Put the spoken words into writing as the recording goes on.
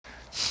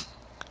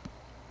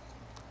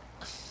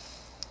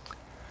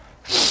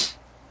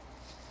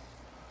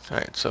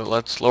Alright, so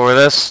let's lower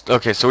this.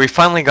 Okay, so we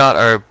finally got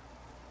our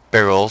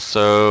barrels,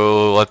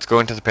 so let's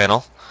go into the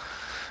panel.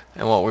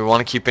 And what we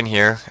want to keep in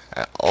here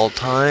at all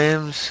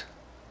times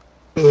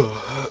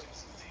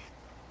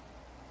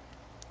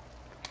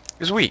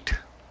is wheat.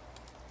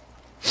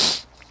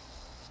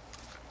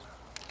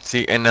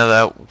 See, and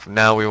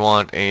now we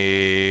want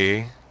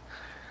a...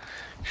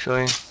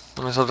 Actually,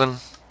 let me something.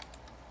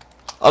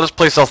 I'll just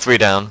place all three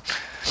down.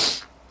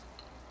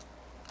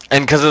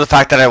 And because of the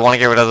fact that I want to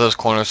get rid of those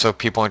corners so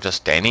people aren't just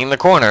standing in the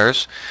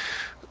corners,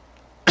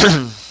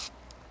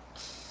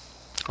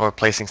 or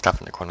placing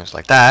stuff in the corners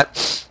like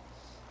that,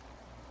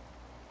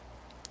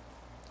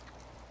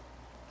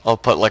 I'll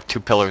put like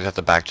 2 pillars at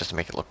the back just to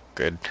make it look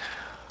good.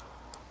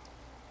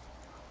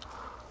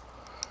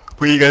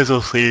 But you guys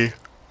will see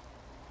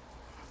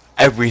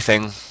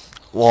everything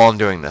while I'm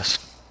doing this.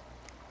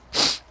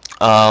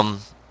 I'm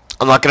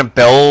not going to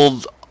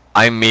build.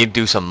 I may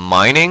do some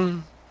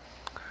mining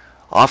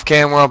off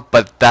camera,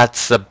 but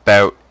that's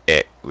about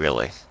it,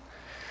 really.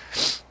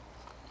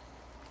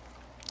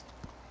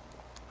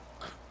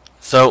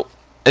 So,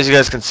 as you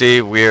guys can see,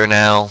 we are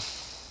now,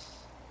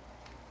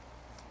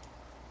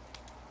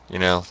 you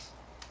know,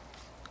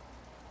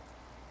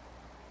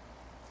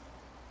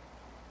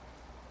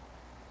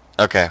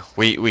 okay,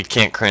 we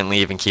can't currently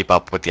even keep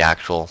up with the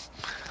actual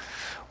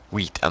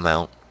wheat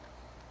amount,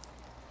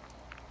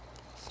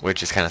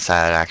 which is kind of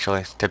sad,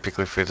 actually.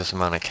 Typically for this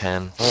amount I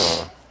can.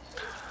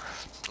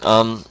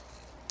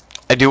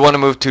 I do want to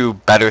move to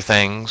better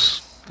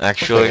things,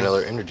 actually. Like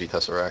another energy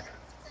tesseract.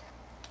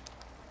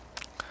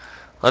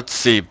 Let's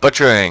see,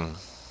 butchering.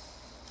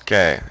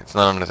 Okay, it's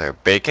not under there.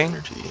 Baking?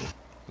 Energy.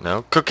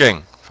 No,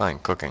 cooking. Fine,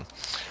 cooking.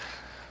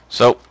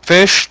 So,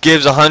 fish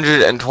gives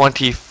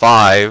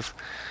 125.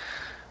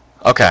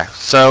 Okay,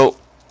 so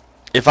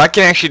if I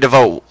can actually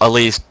devote at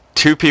least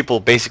 2 people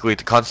basically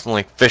to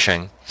constantly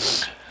fishing,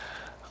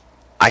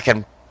 I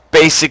can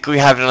basically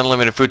have an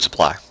unlimited food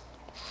supply.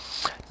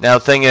 Now,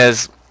 the thing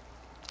is,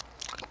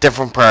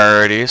 different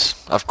priorities,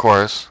 of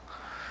course.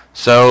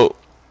 So,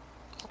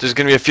 there's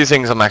going to be a few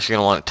things I'm actually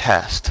going to want to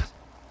test.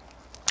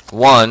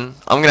 One,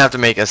 I'm going to have to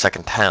make a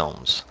second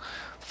towns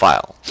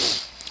file.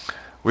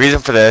 Reason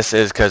for this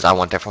is because I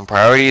want different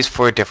priorities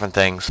for different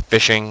things.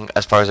 Fishing,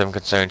 as far as I'm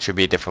concerned, should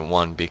be a different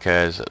one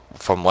because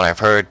from what I've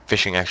heard,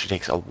 fishing actually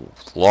takes a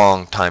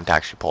long time to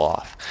actually pull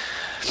off.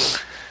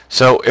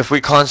 So if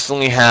we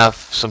constantly have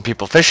some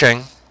people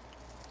fishing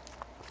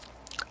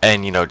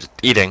and, you know, just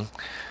eating,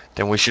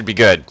 then we should be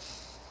good.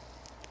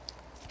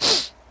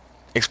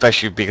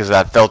 Especially because of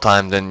that fill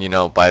time, then, you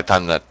know, by the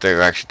time that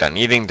they're actually done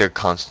eating, they're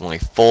constantly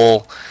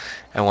full.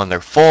 And when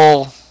they're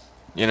full,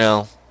 you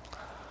know,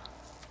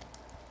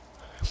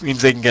 it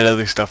means they can get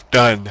other stuff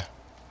done.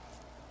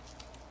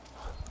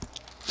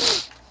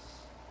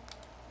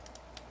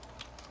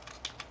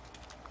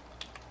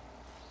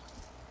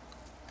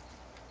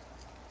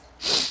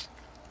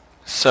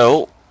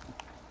 So,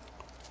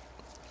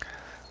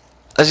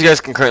 as you guys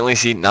can currently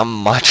see, not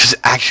much is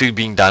actually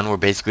being done. We're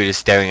basically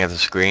just staring at the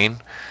screen.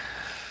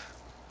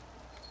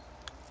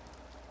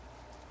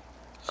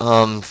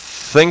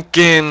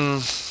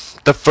 Thinking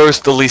the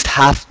first at least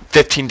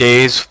 15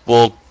 days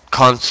we'll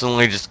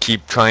constantly just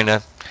keep trying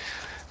to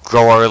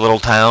grow our little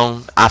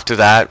town. After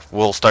that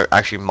we'll start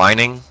actually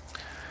mining.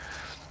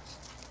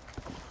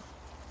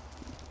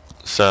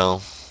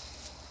 So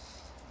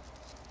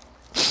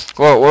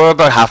we're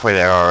about halfway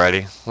there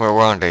already. We're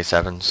on day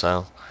 7,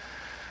 so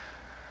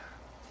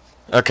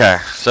okay,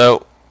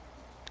 so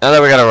now that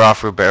we got a raw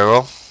fruit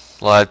barrel,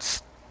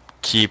 let's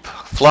keep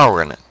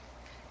flour in it.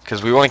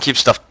 Because we want to keep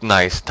stuff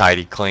nice,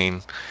 tidy,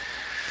 clean.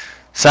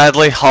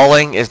 Sadly,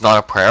 hauling is not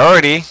a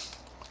priority,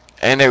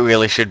 and it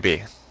really should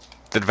be.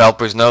 The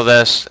developers know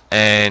this,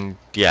 and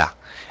yeah,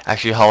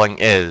 actually hauling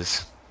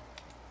is.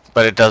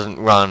 But it doesn't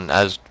run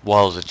as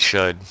well as it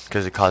should,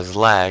 because it causes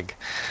lag.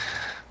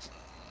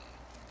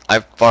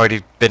 I've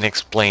already been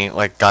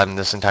gotten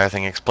this entire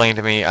thing explained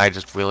to me. I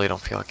just really don't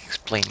feel like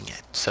explaining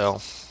it, so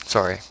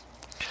sorry.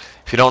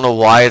 If you don't know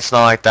why it's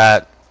not like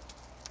that,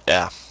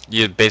 yeah.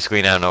 You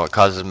basically now know it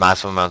causes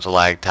massive amounts of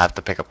lag to have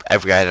to pick up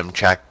every item,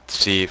 check to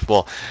see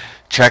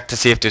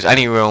if there's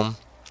any room,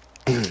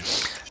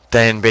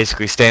 then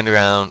basically stand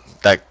around,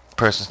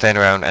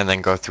 and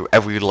then go through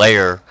every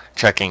layer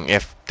checking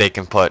if they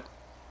can put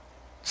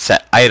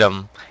set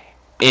item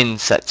in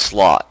set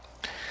slot.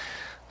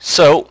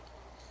 So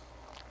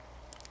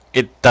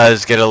it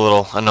does get a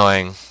little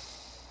annoying,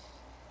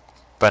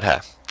 but hey,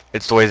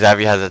 it's the way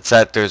Zavi has it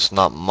set. There's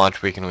not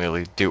much we can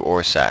really do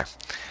or say.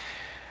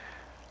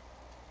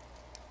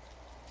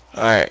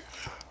 Alright.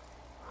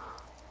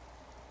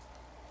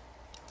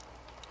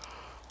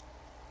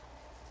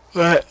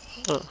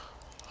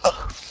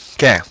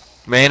 Okay,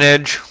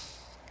 manage.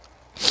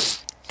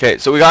 Okay,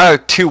 so we got our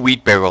 2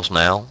 wheat barrels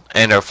now,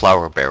 and our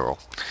flour barrel.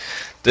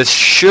 This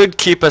should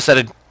keep us at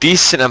a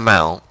decent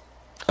amount,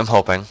 I'm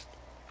hoping.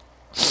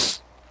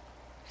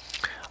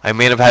 I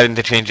may end up having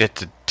to change it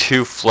to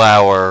 2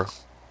 flour,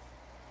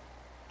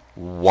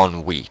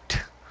 1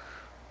 wheat.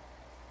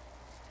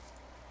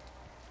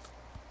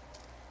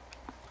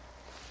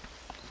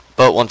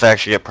 But once I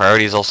actually get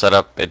priorities all set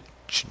up, it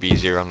should be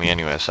easier on me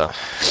anyway, so.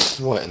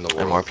 What in the world?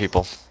 And more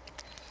people.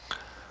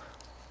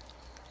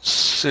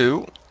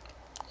 So,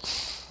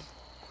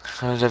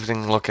 how's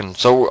everything looking?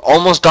 So we're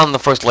almost done the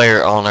first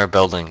layer on our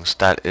buildings.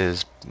 That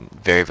is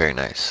very, very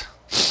nice.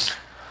 It's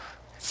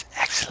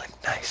excellent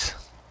nice.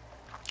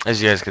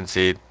 As you guys can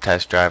see,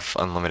 Test Drive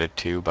Unlimited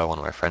 2 by one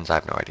of my friends. I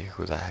have no idea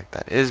who the heck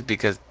that is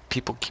because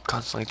people keep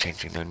constantly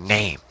changing their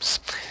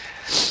names.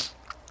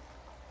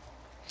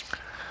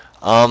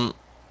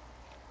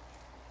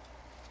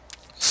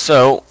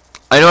 So,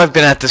 I know I've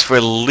been at this for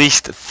at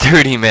least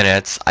 30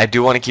 minutes. I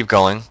do want to keep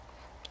going.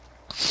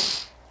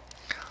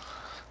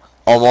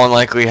 I'll more than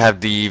likely have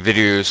the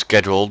video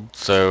scheduled,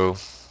 so,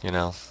 you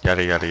know,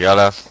 yada yada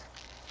yada.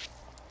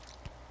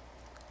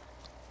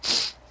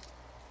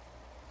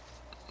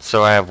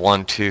 So I have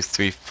 1, 2,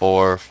 3,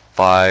 4,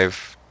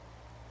 5.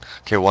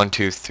 Okay, 1,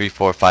 2, 3,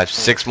 4, 5,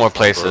 6 more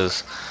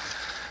places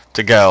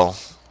to go.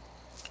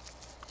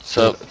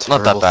 So,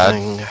 not that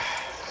bad.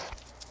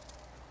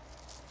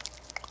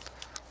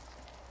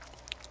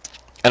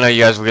 I know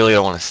you guys really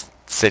don't want to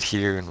sit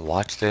here and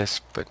watch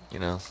this, but, you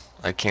know,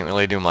 I can't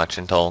really do much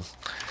until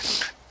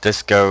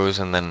this goes,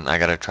 and then I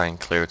gotta try and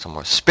clear some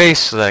more space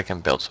so that I can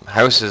build some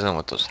houses, and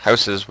with those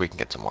houses we can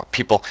get some more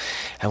people,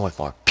 and with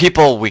more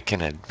people we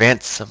can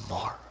advance some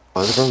more.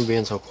 Why is everyone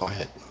being so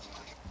quiet?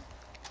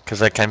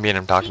 Because I can be and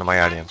I'm talking to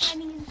my audience.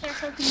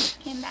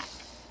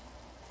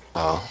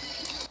 Oh.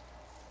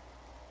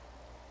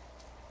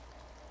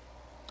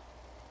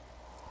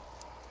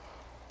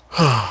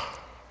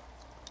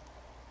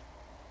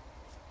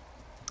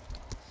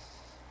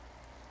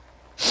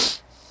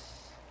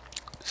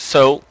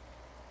 So,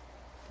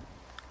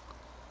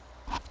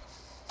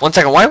 one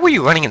second, why were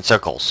you running in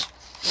circles?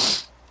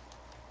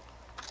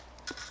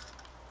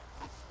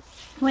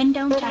 When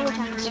don't I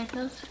run in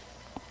circles?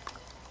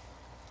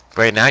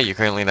 Right now, you're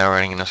currently not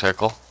running in a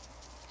circle.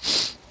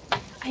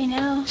 I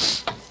know.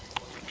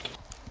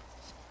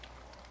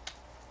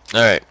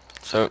 Alright,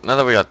 so now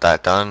that we got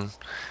that done,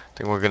 I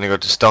think we're gonna go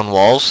to stone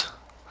walls.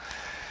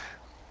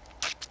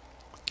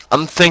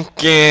 I'm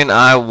thinking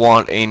I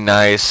want a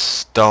nice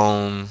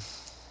stone...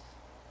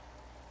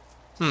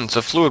 it's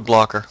a fluid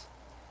blocker.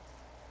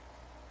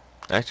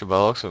 Actually, by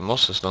the looks of it,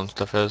 most of the stone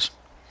stuff is.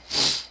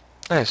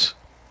 Nice.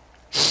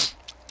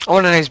 I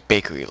want a nice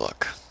bakery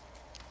look.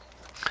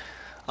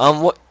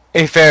 What?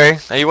 Hey, Fairy,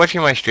 are you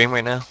watching my stream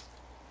right now?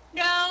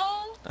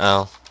 No.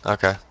 Oh,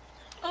 okay.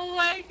 Oh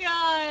my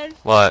god.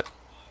 What?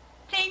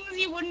 Things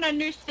you wouldn't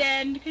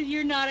understand because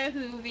you're not a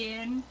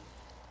Whovian.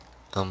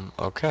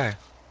 Okay.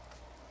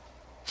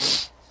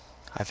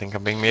 I think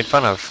I'm being made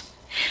fun of.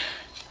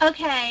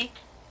 Okay.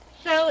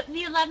 So,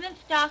 the 11th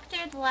Doctor,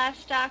 the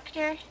last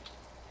Doctor.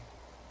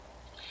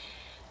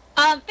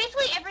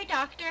 Basically every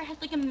Doctor has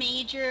like a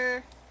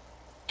major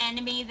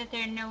enemy that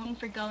they're known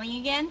for going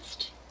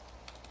against.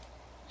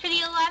 For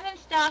the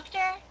 11th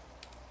Doctor,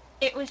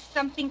 it was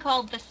something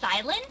called the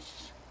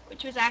Silence,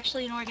 which was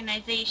actually an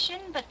organization,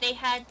 but they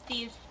had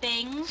these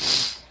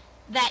things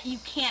that you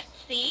can't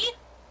see.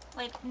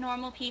 Like,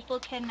 normal people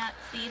cannot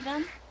see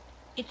them.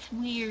 It's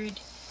weird.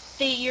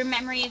 Your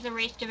memory is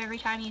erased of every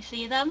time you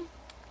see them.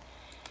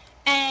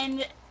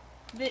 And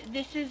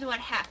this is what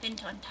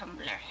happened on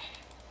Tumblr.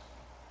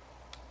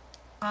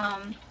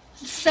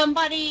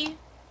 Somebody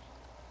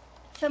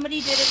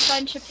did a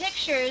bunch of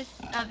pictures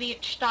of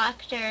each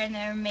Doctor and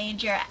their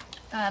major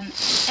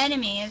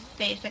enemies,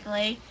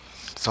 basically.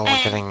 So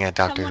we're getting a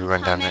Doctor Who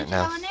rundown right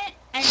now. On it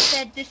and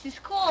said, this is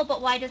cool,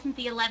 but why doesn't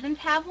the 11th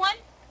have one?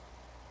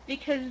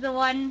 Because the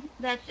one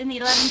that's in the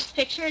 11th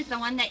picture is the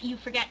one that you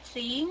forget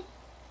seeing.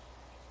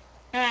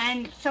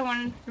 And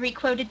someone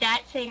requoted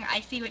that, saying,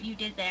 I see what you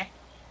did there.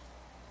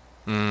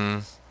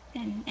 And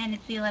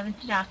it's the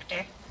 11th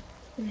Doctor.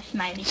 With a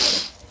smiley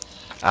face.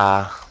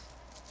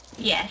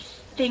 Yes.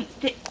 Things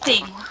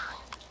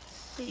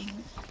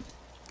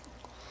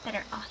that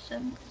are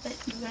awesome, but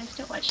you guys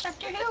don't watch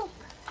Doctor Who.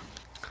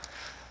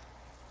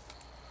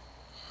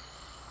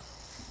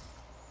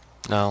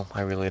 No,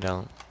 I really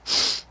don't.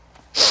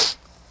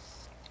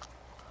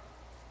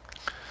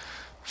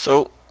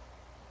 So,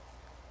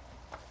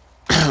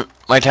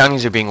 my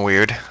townies are being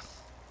weird.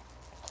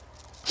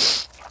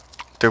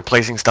 They're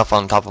placing stuff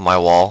on top of my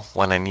wall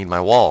when I need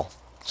my wall,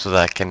 so that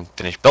I can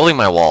finish building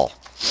my wall.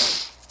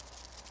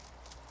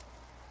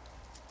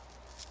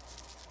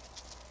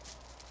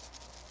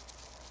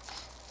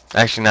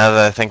 Actually, now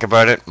that I think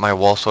about it, my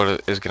wall sort of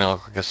is gonna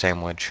look like a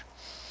sandwich.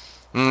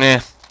 Nah.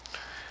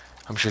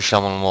 I'm sure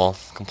someone will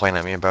complain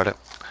at me about it.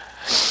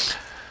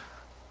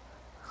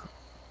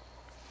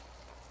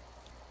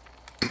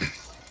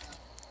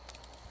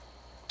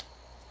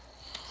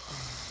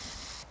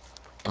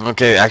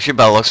 Okay, actually,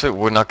 by the looks of it,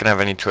 we're not gonna have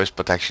any choice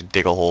but to actually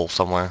dig a hole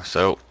somewhere.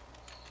 So,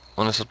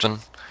 on something,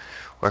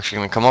 we're actually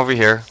gonna come over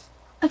here.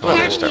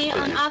 Apparently,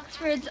 on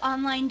Oxford's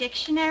online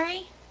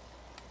dictionary,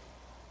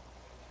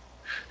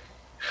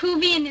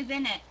 Whovian is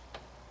in it.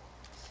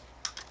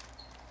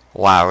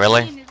 Wow,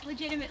 really? Whovian is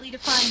legitimately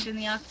defined in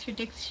the Oxford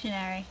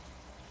Dictionary.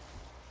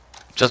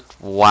 Just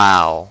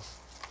wow.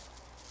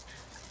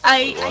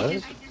 I What?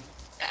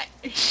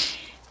 just.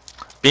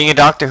 Being a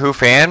Doctor Who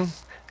fan,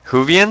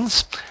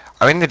 Whovians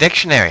are in the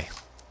dictionary.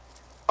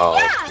 Oh,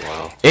 Yeah.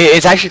 wow.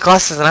 It's actually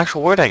classed as an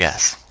actual word, I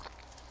guess.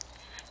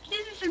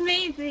 This is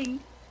amazing.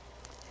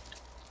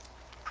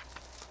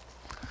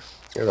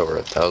 You're over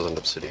 1,000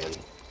 obsidian.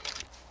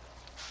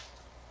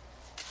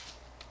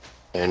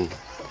 And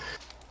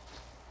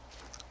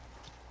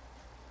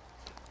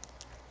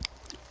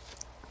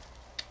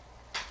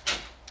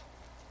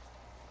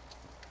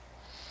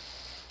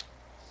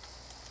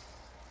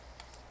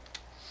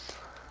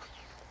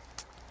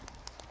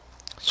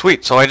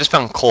Sweet, so I just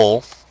found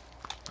coal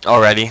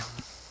already.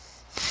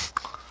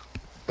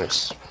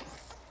 nice.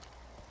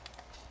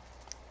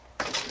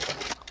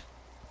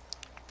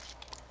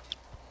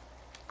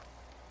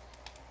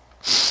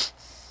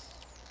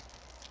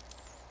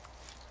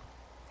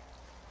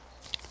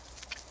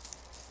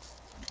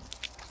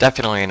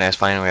 Definitely a nice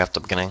find way up the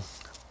beginning.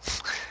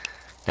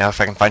 Now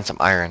if I can find some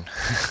iron.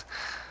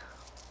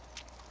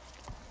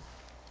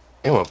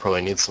 And we'll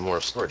probably need some more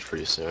storage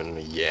pretty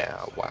soon.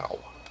 Yeah, wow.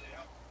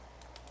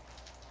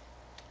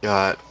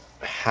 Got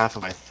half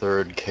of my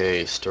third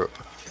 4K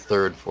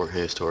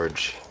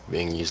storage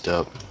being used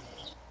up.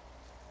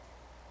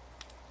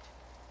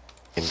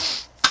 And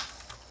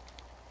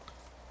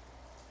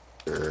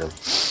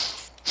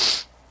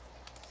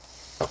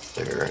up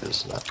there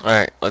is not.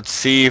 Alright, let's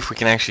see if we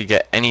can actually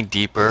get any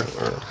deeper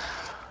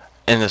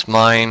in this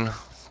mine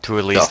to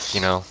at least, Dust.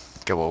 you know,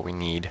 get what we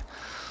need.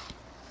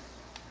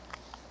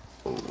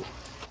 Ooh.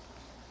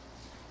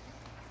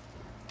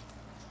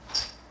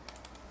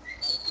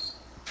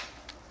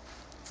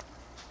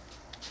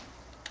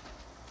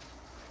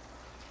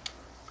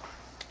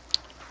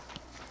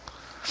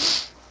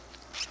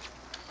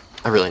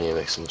 I really need to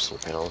make some solar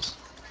panels.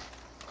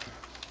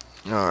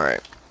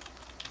 Alright.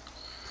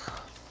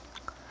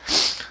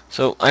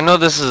 So, I know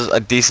this is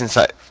a decent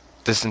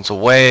distance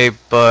away,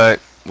 but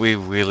we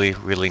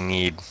really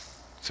need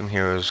some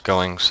heroes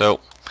going.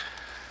 So,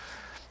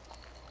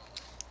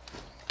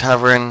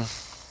 tavern,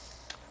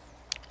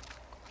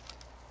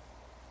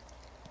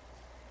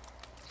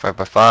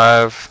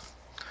 5x5,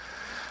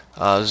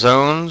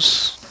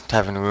 zones,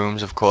 tavern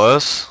rooms, of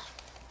course,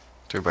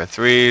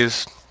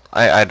 3x3s.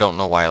 I don't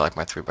know why I like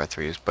my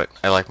 3x3s, but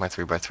I like my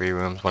 3x3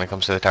 rooms when it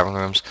comes to the tavern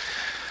rooms.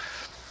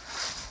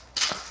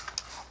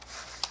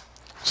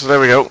 So there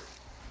we go.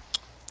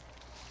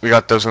 We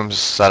got those rooms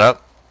set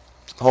up.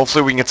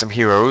 Hopefully we can get some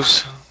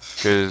heroes,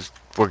 because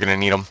we're going to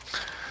need them.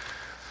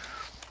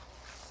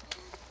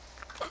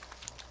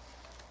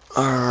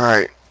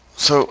 Alright,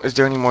 so is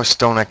there any more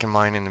stone I can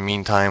mine in the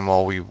meantime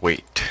while we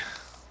wait?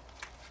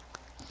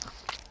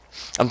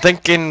 I'm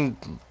thinking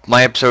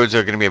my episodes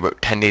are going to be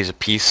about 10 days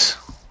apiece.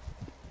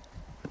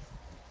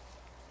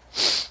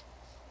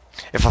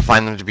 If I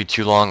find them to be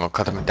too long, I'll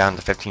cut them down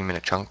to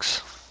 15-minute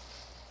chunks.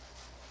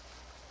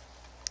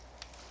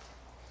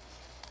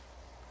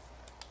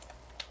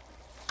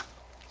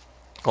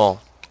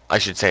 Well, I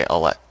should say I'll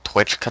let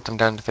Twitch cut them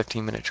down to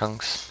 15-minute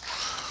chunks.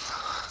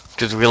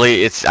 Because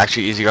really, it's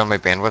actually easier on my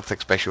bandwidth,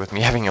 especially with me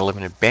having a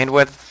limited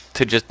bandwidth,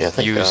 to just Yeah,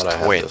 thank use God I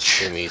have this Twitch.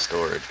 semi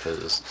storage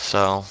because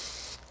So,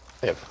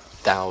 I have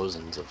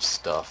thousands of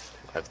stuff.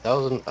 I have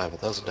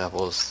 1,000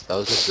 apples,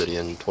 1,000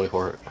 obsidian,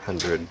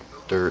 2,400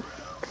 dirt,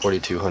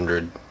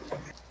 4,200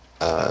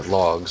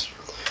 logs,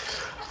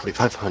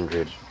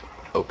 4,500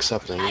 oak I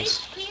saplings,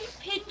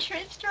 hate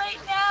Pinterest right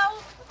now.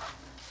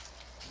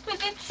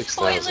 With its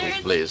 6,000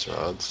 spoilers. blaze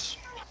rods,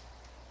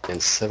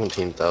 and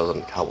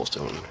 17,000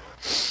 cobblestone.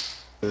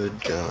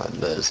 Good God,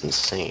 that is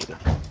insane.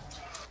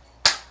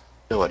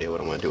 No idea what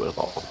I'm going to do with it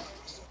all.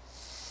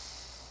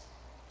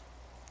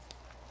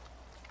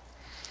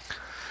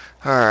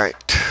 alright.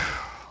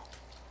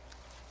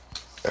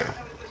 There.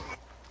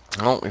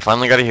 Well, we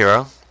finally got a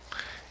hero.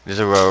 It is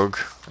a rogue.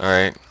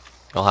 Alright.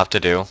 You'll have to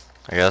do,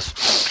 I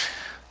guess.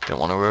 Didn't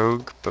want a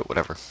rogue, but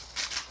whatever.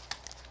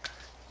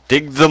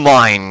 Dig the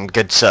mine,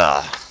 good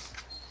sir.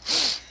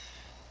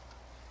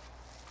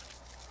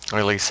 Or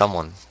at least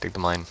someone. Dig the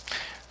mine.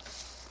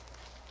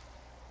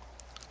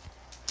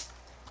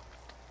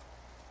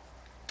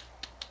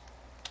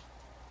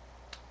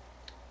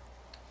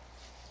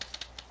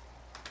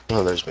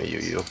 Oh, there's my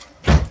UU.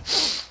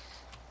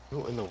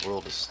 Who in the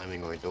world is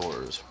slamming my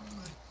doors?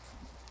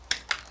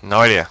 No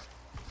idea.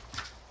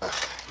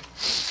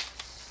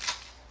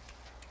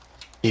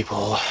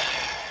 People.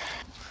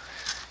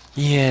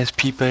 Yes,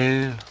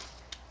 people.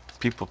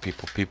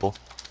 People.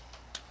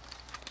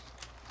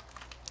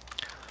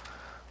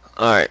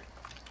 Alright.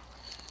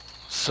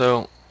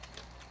 So,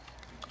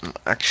 I'm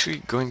actually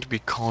going to be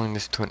calling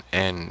this to an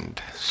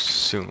end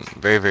soon.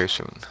 Very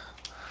soon.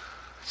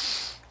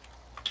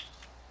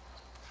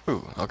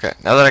 Ooh, okay.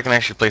 Now that I can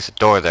actually place a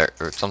door there,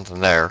 or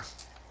something there.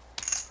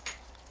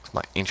 With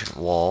my ancient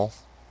wall.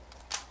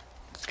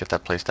 Let's get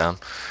that placed down.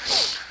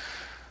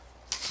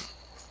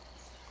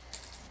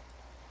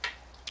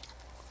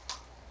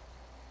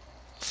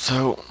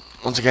 So,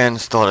 once again,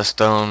 still out of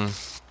stone.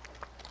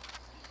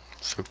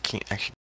 So, can't actually